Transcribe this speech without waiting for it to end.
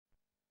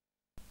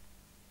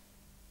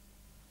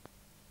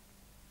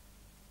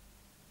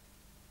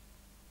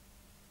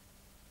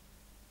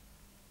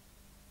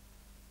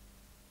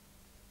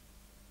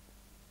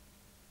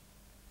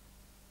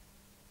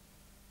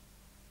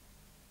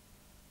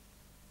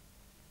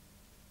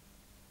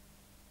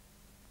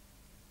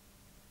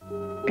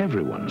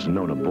Everyone's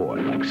known a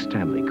boy like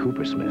Stanley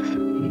Coopersmith.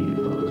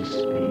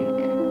 Evilspeak.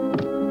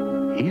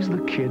 He's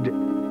the kid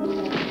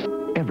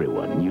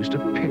everyone used to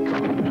pick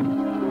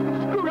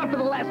on. Screwed up for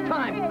the last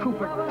time,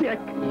 Cooper Dick.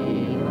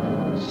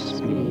 Evilspeak.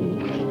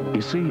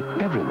 You see,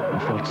 everyone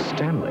thought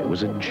Stanley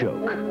was a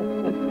joke.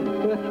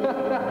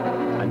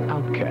 An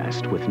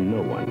outcast with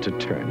no one to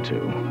turn to.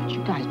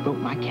 You guys broke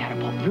my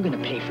catapult. You're gonna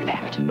pay for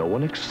that. No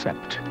one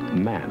except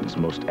man's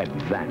most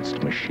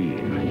advanced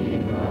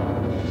machine.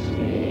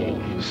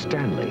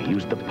 Stanley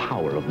used the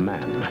power of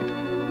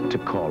man to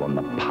call on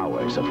the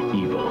powers of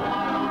evil.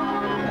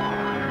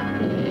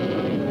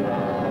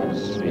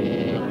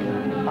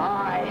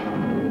 I,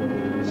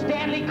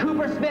 Stanley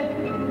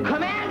Coopersmith,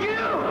 command you!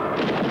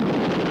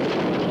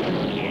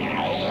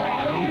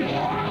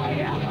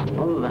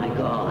 Oh my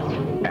God.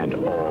 And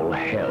all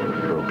hell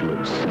broke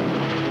loose.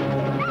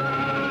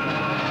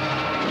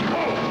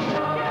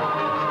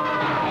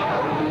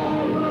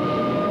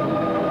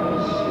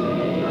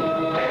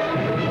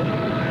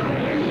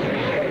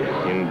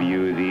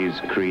 Imbue these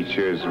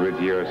creatures with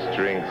your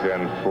strength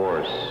and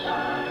force.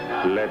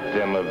 Let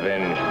them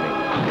avenge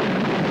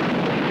me.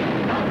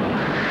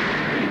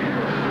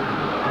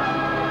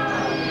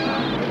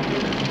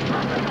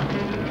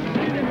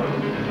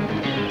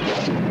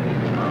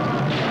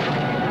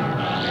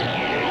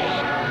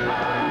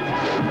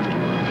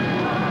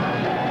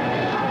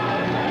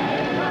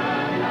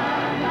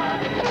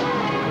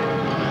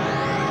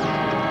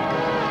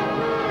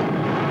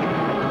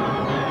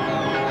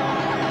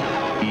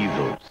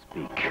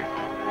 Evilspeak.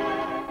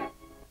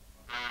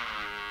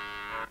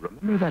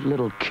 Remember that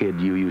little kid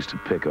you used to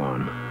pick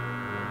on?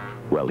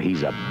 Well,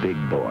 he's a big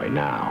boy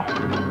now.